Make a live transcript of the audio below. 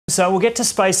So we'll get to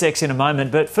SpaceX in a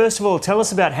moment, but first of all, tell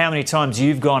us about how many times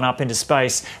you've gone up into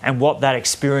space and what that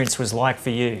experience was like for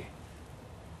you.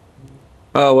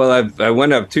 Oh, well, I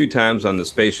went up two times on the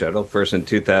space shuttle, first in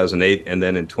 2008 and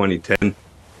then in 2010,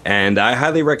 and I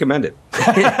highly recommend it.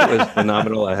 It was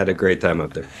phenomenal. I had a great time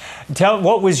up there.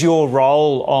 What was your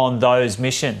role on those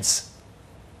missions?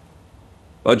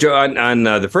 Well, Joe, on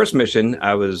the first mission,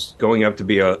 I was going up to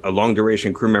be a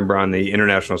long-duration crew member on the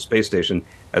International Space Station.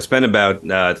 I spent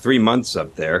about 3 months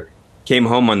up there, came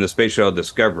home on the Space Shuttle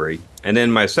Discovery, and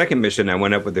then my second mission, I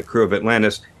went up with the crew of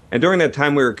Atlantis. And during that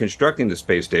time, we were constructing the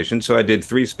space station, so I did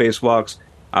 3 spacewalks,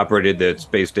 operated the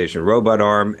space station robot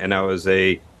arm, and I was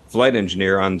a flight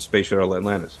engineer on Space Shuttle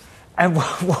Atlantis. And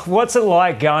what's it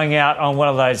like going out on one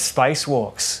of those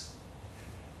spacewalks?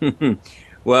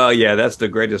 Well, yeah, that's the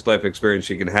greatest life experience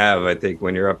you can have, I think,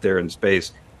 when you're up there in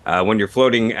space. When you're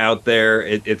floating out there,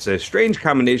 it's a strange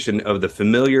combination of the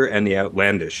familiar and the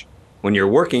outlandish. When you're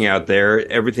working out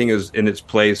there, everything is in its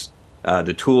place.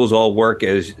 The tools all work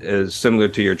as similar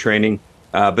to your training.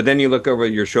 But then you look over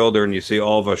your shoulder and you see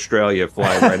all of Australia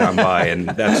fly right on by, and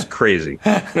that's crazy.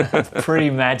 Pretty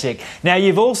magic. Now,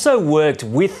 you've also worked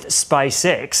with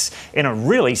SpaceX in a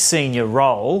really senior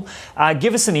role.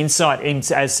 Give us an insight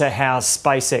as to how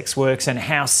SpaceX works and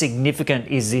how significant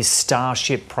is this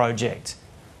Starship project?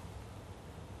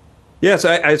 Yes,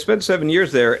 I spent 7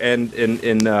 years there and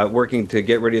in working to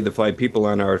get ready to fly people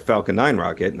on our Falcon 9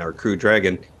 rocket and our Crew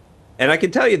Dragon. And I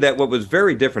can tell you that what was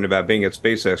very different about being at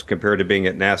SpaceX compared to being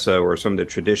at NASA or some of the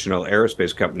traditional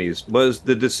aerospace companies was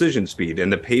the decision speed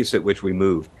and the pace at which we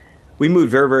moved. We moved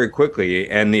very, very quickly.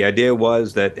 And the idea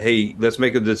was that, hey, let's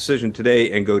make a decision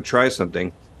today and go try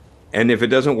something. And if it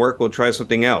doesn't work, we'll try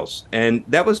something else. And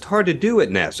that was hard to do at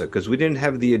NASA because we didn't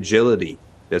have the agility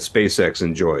that SpaceX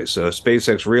enjoys. So if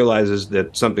SpaceX realizes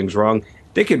that something's wrong,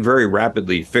 they can very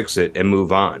rapidly fix it and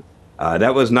move on.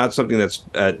 That was not something that's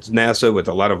at NASA with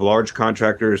a lot of large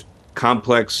contractors,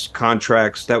 complex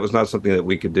contracts. That was not something that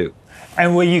we could do.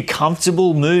 And were you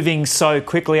comfortable moving so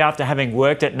quickly after having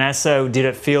worked at NASA? Did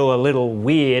it feel a little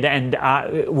weird? And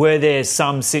were there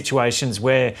some situations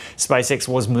where SpaceX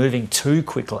was moving too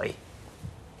quickly?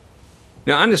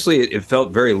 Now, honestly, it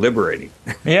felt very liberating,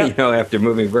 Yeah. After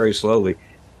moving very slowly.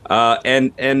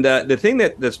 The thing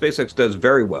that SpaceX does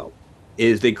very well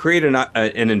is they create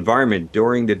an environment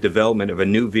during the development of a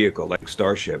new vehicle like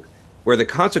Starship where the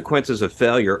consequences of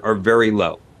failure are very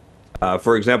low.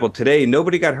 For example, today,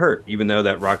 nobody got hurt, even though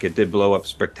that rocket did blow up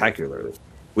spectacularly.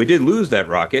 We did lose that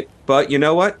rocket, but you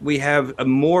know what? We have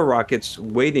more rockets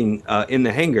waiting in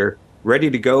the hangar, ready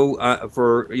to go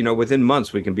for, within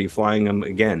months, we can be flying them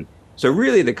again. So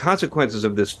really, the consequences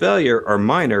of this failure are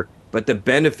minor, but the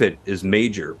benefit is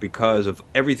major because of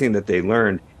everything that they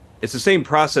learned. It's the same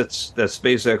process that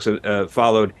SpaceX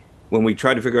followed when we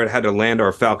tried to figure out how to land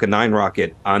our Falcon 9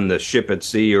 rocket on the ship at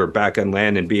sea or back on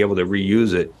land and be able to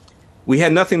reuse it. We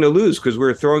had nothing to lose because we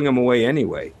were throwing them away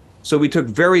anyway. So we took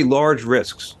very large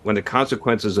risks when the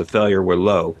consequences of failure were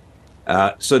low,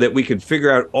 so that we could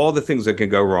figure out all the things that can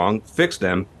go wrong, fix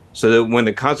them, so that when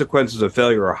the consequences of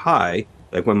failure are high,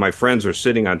 like when my friends are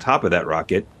sitting on top of that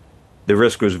rocket, the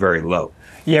risk was very low.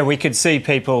 Yeah, we could see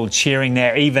people cheering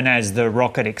there even as the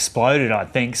rocket exploded, I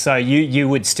think. So you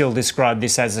would still describe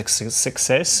this as a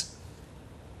success?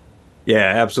 Yeah,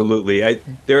 absolutely.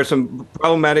 There are some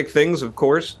problematic things, of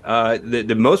course.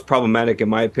 The most problematic, in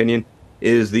my opinion,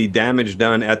 is the damage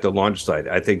done at the launch site.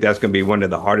 I think that's going to be one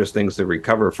of the hardest things to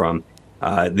recover from.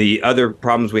 The other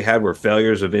problems we had were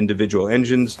failures of individual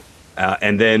engines,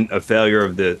 and then a failure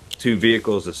of the two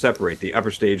vehicles to separate the upper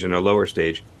stage and the lower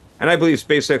stage. And I believe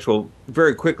SpaceX will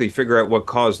very quickly figure out what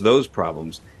caused those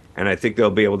problems. And I think they'll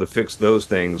be able to fix those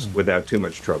things without too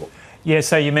much trouble. Yeah,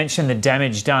 so you mentioned the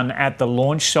damage done at the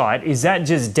launch site. Is that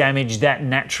just damage that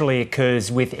naturally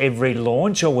occurs with every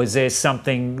launch, or was there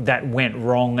something that went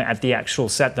wrong at the actual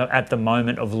at the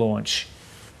moment of launch?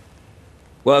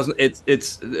 Well,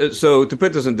 so to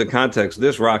put this into context,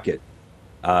 this rocket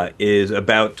is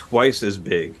about twice as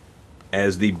big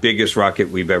as the biggest rocket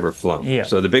we've ever flown. Yeah.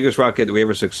 So the biggest rocket that we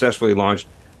ever successfully launched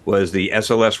was the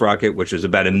SLS rocket, which is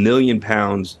about 1 million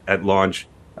pounds at launch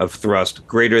of thrust,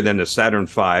 greater than the Saturn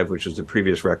V, which is the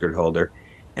previous record holder.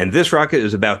 And this rocket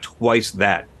is about twice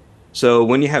that. So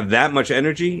when you have that much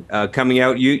energy coming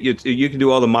out, you can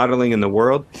do all the modeling in the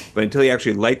world, but until you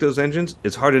actually light those engines,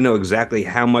 it's hard to know exactly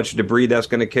how much debris that's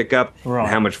going to kick up, right, and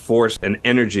how much force and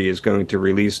energy is going to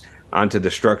release onto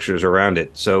the structures around it.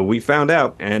 So we found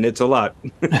out, and it's a lot.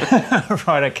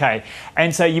 Right, okay.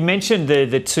 And so you mentioned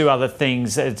the two other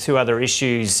things, two other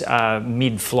issues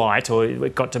mid-flight, or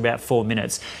it got to about 4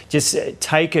 minutes. Just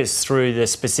take us through the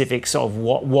specifics of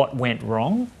what went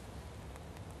wrong.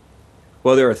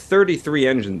 Well, there are 33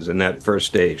 engines in that first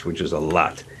stage, which is a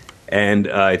lot. And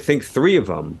I think 3 of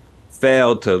them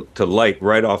failed to light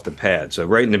right off the pad. So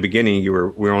right in the beginning, we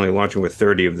were only launching with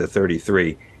 30 of the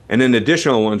 33. And then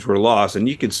additional ones were lost. And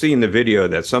you could see in the video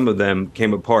that some of them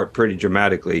came apart pretty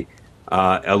dramatically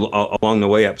along the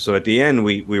way up. So at the end,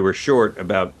 we were short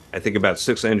about, I think, about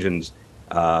 6 engines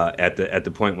at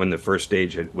the point when the first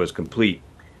stage was complete.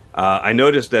 I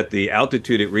noticed that the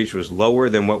altitude it reached was lower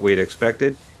than what we had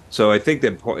expected. So I think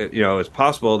that, it's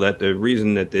possible that the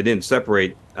reason that they didn't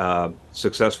separate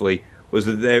successfully was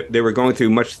that they were going through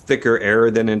much thicker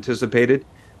air than anticipated.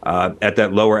 At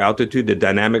that lower altitude, the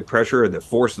dynamic pressure, or the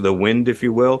force of the wind, if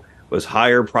you will, was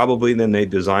higher probably than they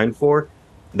designed for.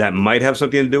 That might have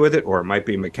something to do with it, or it might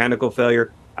be mechanical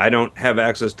failure. I don't have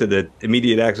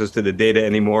immediate access to the data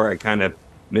anymore. I kind of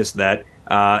missed that.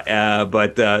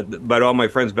 But all my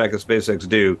friends back at SpaceX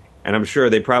do, and I'm sure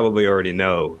they probably already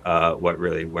know what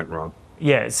really went wrong.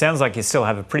 Yeah, it sounds like you still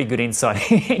have a pretty good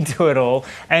insight into it all.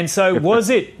 And so was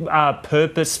it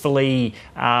purposefully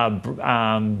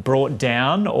brought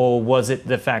down, or was it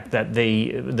the fact that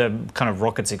the kind of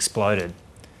rockets exploded?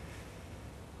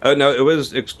 No, it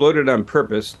was exploded on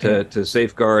purpose to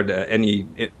safeguard any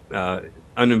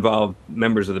uninvolved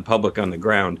members of the public on the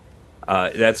ground.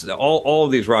 That's all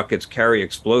of these rockets carry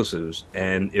explosives,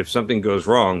 and if something goes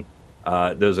wrong,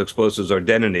 those explosives are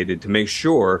detonated to make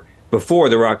sure before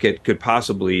the rocket could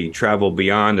possibly travel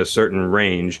beyond a certain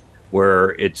range where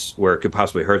it could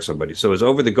possibly hurt somebody. So it's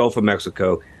over the Gulf of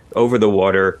Mexico, over the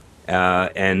water,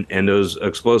 and those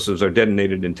explosives are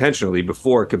detonated intentionally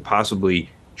before it could possibly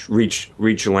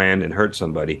reach land and hurt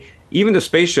somebody. Even the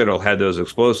space shuttle had those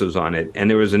explosives on it, and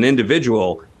there was an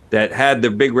individual that had the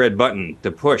big red button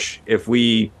to push if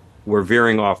we were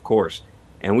veering off course.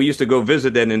 And we used to go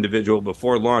visit that individual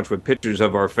before launch with pictures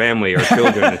of our family, our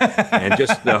children, and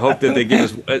just hope that they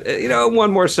give us, one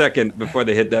more second before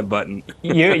they hit that button.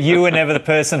 You were never the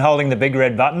person holding the big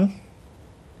red button?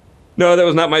 No, that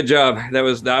was not my job. I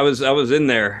was in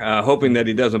there hoping that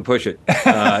he doesn't push it.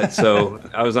 So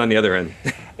I was on the other end.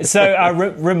 So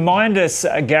remind us,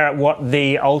 Garrett, what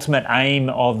the ultimate aim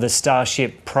of the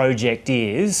Starship project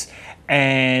is,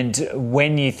 and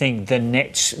when you think the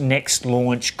next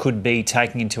launch could be,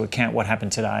 taking into account what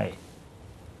happened today.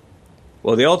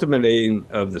 Well, the ultimate aim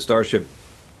of the Starship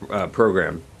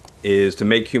program is to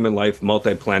make human life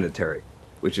multiplanetary,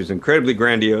 which is incredibly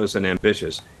grandiose and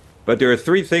ambitious. But there are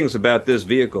 3 things about this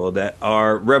vehicle that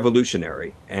are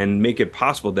revolutionary and make it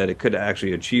possible that it could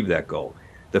actually achieve that goal.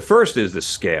 The first is the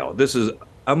scale. This is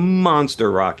a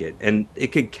monster rocket, and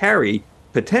it could carry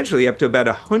potentially up to about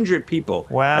 100 people.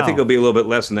 Wow. I think it'll be a little bit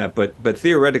less than that, but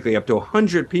theoretically up to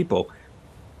 100 people.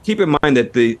 Keep in mind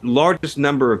that the largest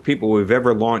number of people we've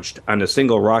ever launched on a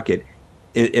single rocket,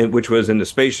 which was in the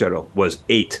space shuttle, was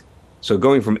 8. So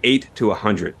going from 8 to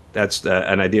 100, that's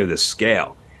an idea of the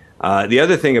scale. The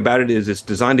other thing about it is it's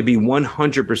designed to be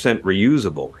 100%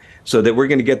 reusable, so that we're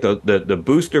going to get the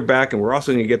booster back, and we're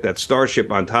also going to get that Starship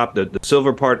on top, the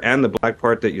silver part and the black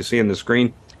part that you see on the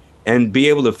screen, and be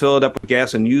able to fill it up with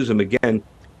gas and use them again,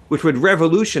 which would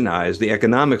revolutionize the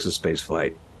economics of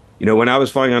spaceflight. When I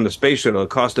was flying on the space shuttle, it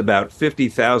cost about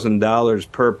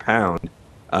 $50,000 per pound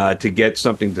to get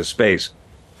something to space.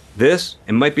 It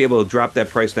might be able to drop that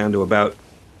price down to about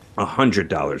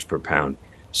 $100 per pound.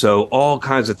 So all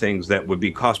kinds of things that would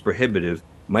be cost prohibitive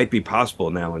might be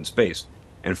possible now in space.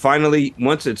 And finally,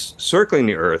 once it's circling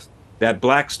the Earth, that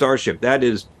black Starship,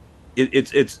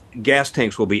 its gas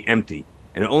tanks will be empty,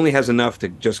 and it only has enough to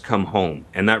just come home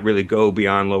and not really go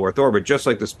beyond low Earth orbit, just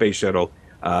like the space shuttle.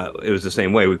 It was the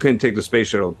same way. We couldn't take the space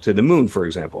shuttle to the moon, for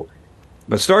example.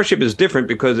 But Starship is different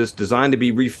because it's designed to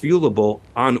be refuelable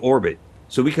on orbit.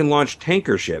 So we can launch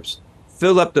tanker ships,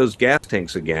 fill up those gas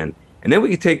tanks again, and then we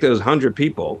can take those 100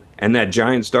 people and that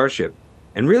giant Starship,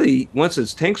 and really, once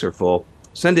its tanks are full,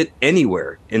 send it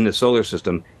anywhere in the solar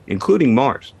system, including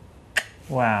Mars.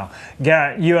 Wow.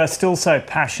 Garrett, you are still so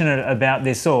passionate about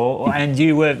this all,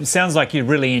 and sounds like you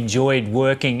really enjoyed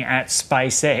working at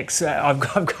SpaceX. I've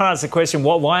got to ask the question,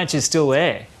 why aren't you still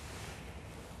there?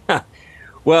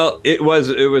 Well, it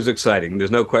was exciting.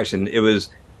 There's no question. It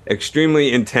was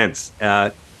extremely intense.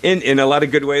 In a lot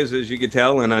of good ways, as you could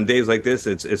tell, and on days like this,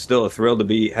 it's still a thrill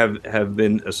to have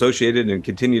been associated and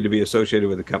continue to be associated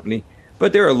with the company.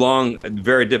 But there are long,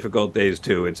 very difficult days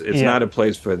too. It's not a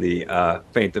place for the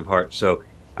faint of heart. So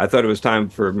I thought it was time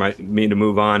for me to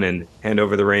move on and hand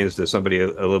over the reins to somebody a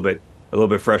little bit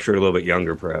fresher, a little bit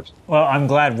younger, perhaps. Well, I'm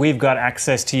glad we've got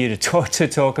access to you to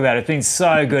talk about it. It's been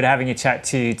so good having a chat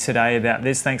to you today about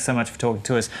this. Thanks so much for talking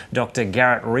to us, Dr.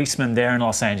 Garrett Reisman there in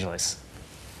Los Angeles.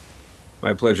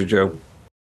 My pleasure, Joe.